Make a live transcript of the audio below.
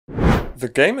The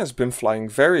game has been flying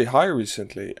very high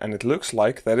recently, and it looks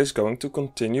like that is going to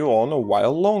continue on a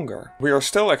while longer. We are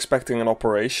still expecting an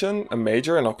operation, a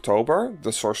major in October,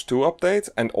 the Source 2 update,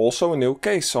 and also a new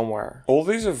case somewhere. All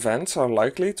these events are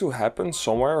likely to happen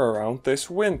somewhere around this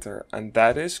winter, and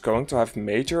that is going to have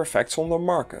major effects on the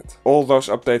market. All those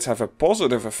updates have a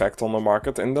positive effect on the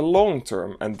market in the long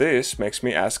term, and this makes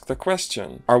me ask the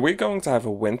question: are we going to have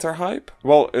a winter hype?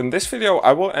 Well, in this video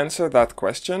I will answer that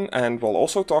question, and we'll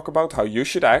also talk about how you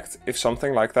should act if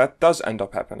something like that does end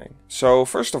up happening. So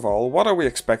first of all, what are we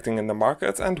expecting in the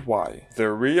market and why? The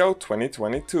Rio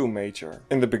 2022 major.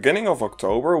 In the beginning of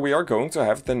October we are going to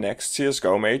have the next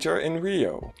CSGO major in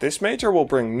Rio. This major will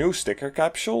bring new sticker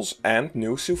capsules and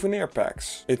new souvenir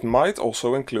packs. It might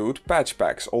also include patch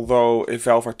packs, although if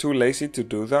Valve are too lazy to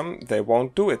do them, they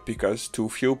won't do it because too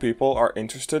few people are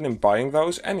interested in buying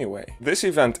those anyway. This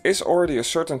event is already a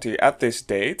certainty at this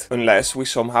date, unless we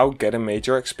somehow get a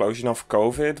major explosion of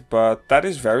COVID, but that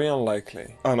is very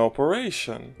unlikely. An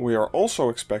operation. We are also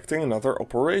expecting another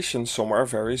operation somewhere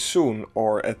very soon,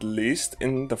 or at least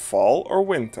in the fall or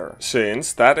winter,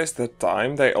 since that is the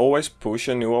time they always push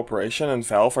a new operation, and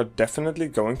Valve are definitely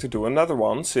going to do another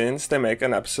one since they make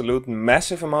an absolute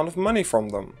massive amount of money from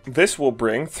them. This will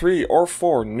bring 3 or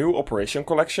 4 new operation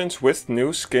collections with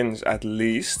new skins at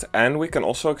least, and we can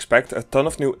also expect a ton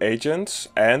of new agents,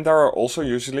 and there are also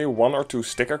usually 1 or 2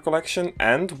 sticker collection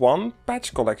and 1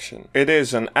 patch collection. It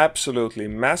is an absolutely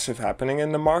massive happening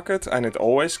in the market, and it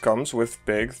always comes with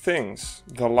big things.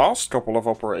 The last couple of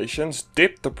operations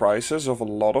dipped the prices of a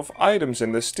lot of items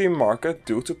in the Steam market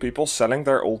due to people selling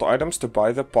their old items to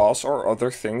buy the pass or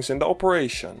other things in the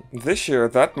operation. This year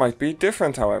that might be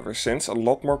different, however, since a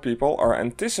lot more people are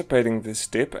anticipating this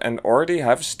dip and already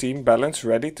have Steam balance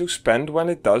ready to spend when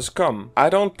it does come. I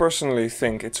don't personally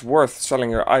think it's worth selling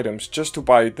your items just to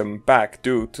buy them back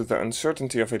due to the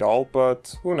uncertainty of it all,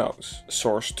 but who knows.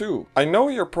 Source 2. I know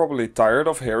you're probably tired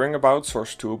of hearing about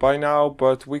Source 2 by now,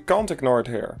 but we can't ignore it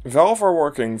here. Valve are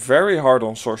working very hard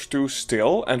on Source 2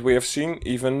 still, and we have seen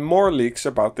even more leaks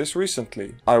about this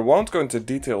recently. I won't go into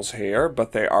details here,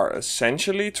 but they are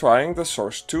essentially trying the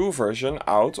Source 2 version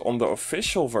out on the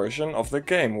official version of the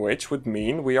game, which would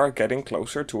mean we are getting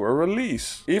closer to a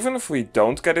release. Even if we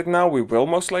don't get it now, we will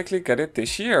most likely get it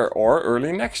this year or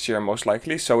early next year most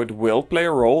likely, so it will play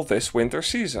a role this winter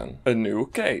season. A new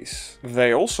case.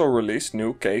 They also release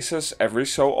new cases every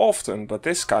so often, but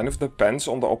this kind of depends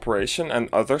on the operation and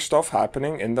other stuff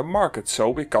happening in the market, so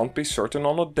we can't be certain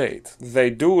on a date. They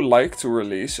do like to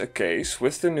release a case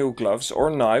with the new gloves or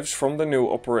knives from the new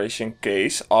operation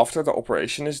case after the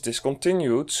operation is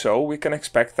discontinued, so we can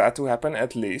expect that to happen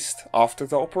at least after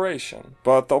the operation.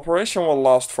 But the operation will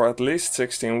last for at least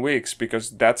 16 weeks,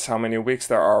 because that's how many weeks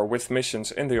there are with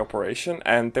missions in the operation,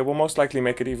 and they will most likely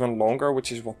make it even longer,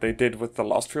 which is what they did with the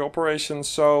last few operations,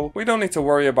 so we don't need to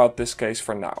worry about this case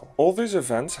for now. All these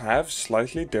events have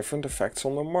slightly different effects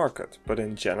on the market, but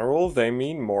in general they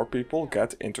mean more people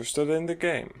get interested in the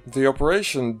game. The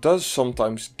operation does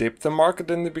sometimes dip the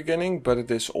market in the beginning, but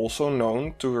it is also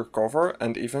known to recover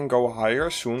and even go higher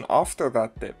soon after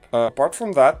that dip. Apart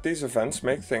from that, these events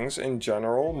make things in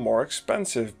general more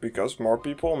expensive, because more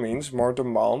people means more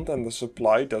demand and the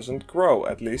supply doesn't grow,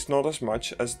 at least not as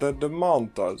much as the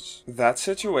demand does. That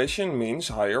situation means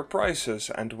higher prices,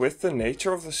 and with the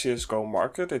nature of the CSGO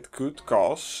market it could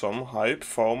cause some hype,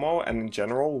 FOMO, and in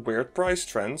general weird price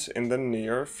trends in the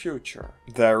near future.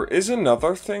 There is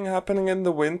another thing happening in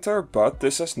the winter, but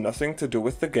this has nothing to do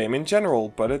with the game in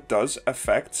general, but it does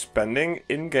affect spending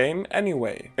in-game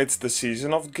anyway. It's the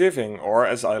season of giving, or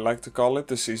as I like to call it,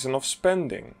 the season of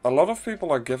spending. A lot of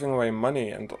people are giving away money,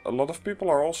 and a lot of people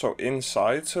are also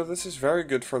inside, so this is very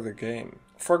good for the game.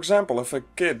 For example, if a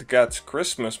kid gets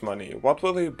Christmas money, what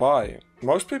will he buy?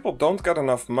 Most people don't get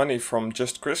enough money from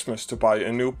just Christmas to buy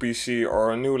a new PC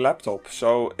or a new laptop,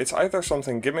 so it's either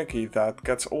something gimmicky that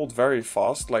gets old very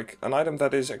fast, like an item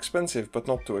that is expensive but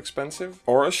not too expensive,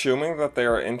 or assuming that they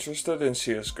are interested in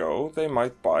CSGO, they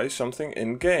might buy something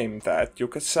in-game that you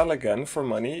could sell again for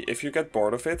money if you get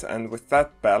bored of it, and with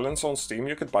that balance on Steam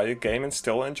you could buy a game and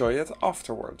still enjoy it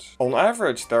afterwards. On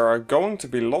average, there are going to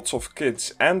be lots of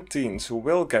kids and teens who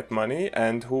will get money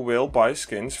and who will buy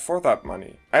skins for that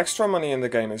money. Extra money in the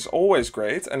game is always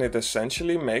great, and it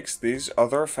essentially makes these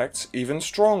other effects even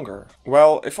stronger.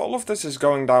 Well, if all of this is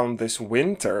going down this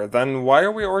winter, then why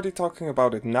are we already talking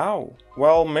about it now?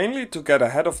 Well, mainly to get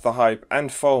ahead of the hype and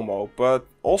FOMO, but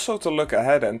Also to look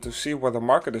ahead and to see where the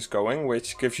market is going,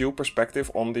 which gives you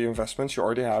perspective on the investments you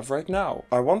already have right now.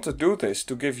 I want to do this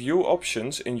to give you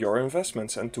options in your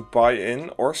investments and to buy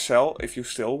in or sell if you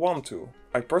still want to.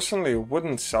 I personally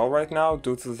wouldn't sell right now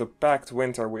due to the packed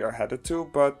winter we are headed to,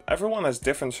 but everyone has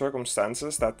different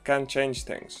circumstances that can change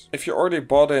things. If you already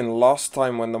bought in last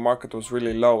time when the market was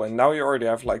really low and now you already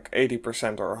have like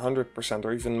 80% or 100%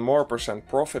 or even more percent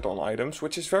profit on items,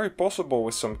 which is very possible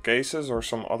with some cases or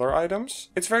some other items,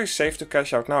 it's very safe to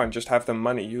cash out now and just have the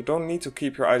money. You don't need to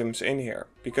keep your items in here,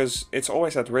 because it's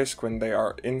always at risk when they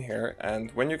are in here, and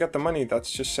when you get the money,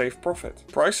 that's just safe profit.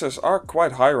 Prices are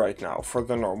quite high right now for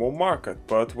the normal market,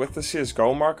 but with the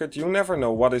CSGO market you never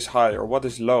know what is high or what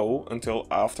is low until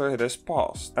after it is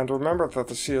passed. And remember that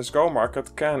the CSGO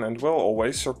market can and will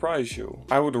always surprise you.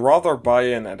 I would rather buy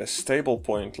in at a stable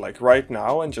point like right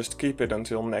now and just keep it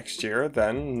until next year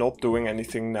than not doing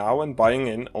anything now and buying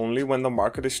in only when the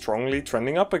market is strongly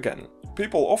trending up again.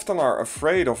 People often are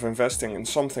afraid of investing in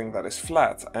something that is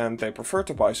flat, and they prefer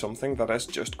to buy something that has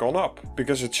just gone up,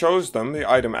 because it shows them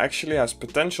the item actually has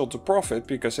potential to profit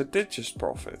because it did just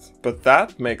profit. But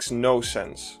that makes no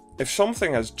sense. If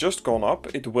something has just gone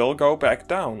up, it will go back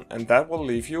down, and that will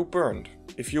leave you burned.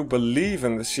 If you believe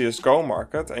in the CSGO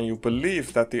market and you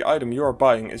believe that the item you are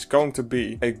buying is going to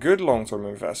be a good long-term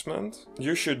investment,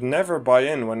 you should never buy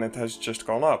in when it has just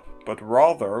gone up, but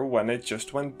rather when it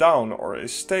just went down or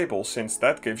is stable, since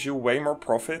that gives you way more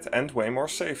profit and way more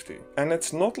safety. And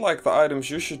it's not like the items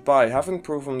you should buy haven't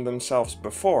proven themselves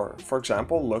before. For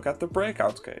example, look at the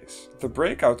breakout case. The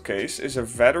breakout case is a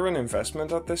veteran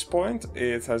investment at this point.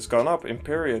 It has gone up in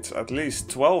periods at least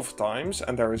 12 times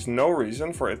and there is no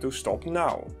reason for it to stop now.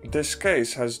 This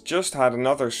case has just had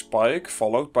another spike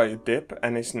followed by a dip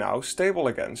and is now stable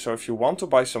again, so if you want to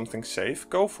buy something safe,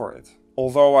 go for it.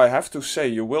 Although I have to say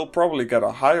you will probably get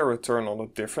a higher return on a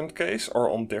different case or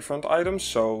on different items,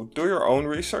 so do your own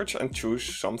research and choose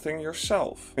something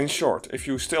yourself. In short, if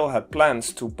you still had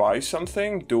plans to buy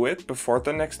something, do it before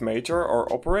the next major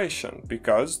or operation,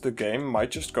 because the game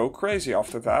might just go crazy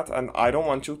after that and I don't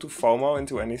want you to FOMO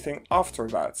into anything after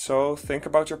that, so think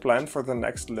about your plan for the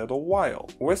next little while.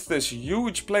 With this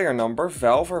huge player number,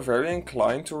 Valve are very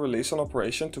inclined to release an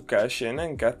operation to cash in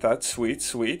and get that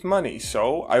sweet money,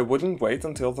 so I wouldn't wait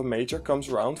until the major comes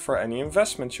around for any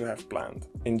investments you have planned.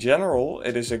 In general,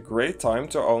 it is a great time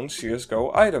to own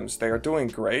CSGO items. They are doing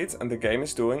great and the game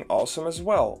is doing awesome as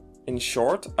well. In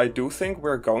short, I do think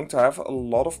we're going to have a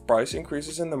lot of price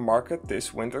increases in the market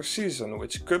this winter season,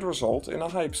 which could result in a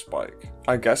hype spike.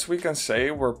 I guess we can say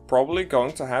we're probably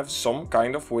going to have some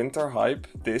kind of winter hype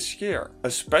this year.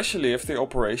 Especially if the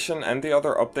operation and the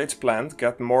other updates planned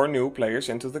get more new players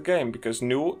into the game, because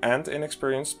new and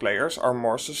inexperienced players are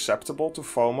more susceptible to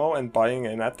FOMO and buying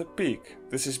in at the peak.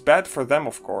 This is bad for them,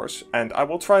 of course, and I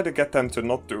will try to get them to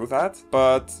not do that,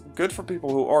 but good for people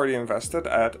who already invested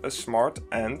at a smart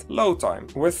and low time.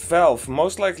 With Valve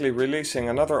most likely releasing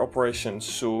another operation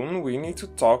soon, we need to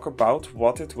talk about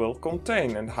what it will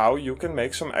contain and how you can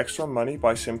make some extra money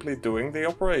by simply doing the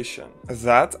operation.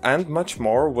 That and much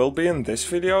more will be in this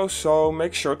video, so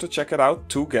make sure to check it out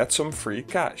to get some free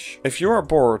cash. If you are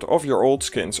bored of your old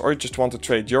skins or you just want to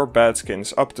trade your bad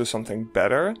skins up to something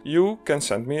better, you can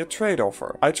send me a trade offer.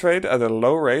 I trade at a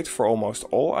low rate for almost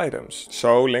all items,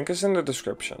 so link is in the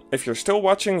description. If you're still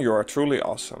watching, you are truly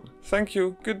awesome. Thank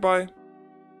you, goodbye.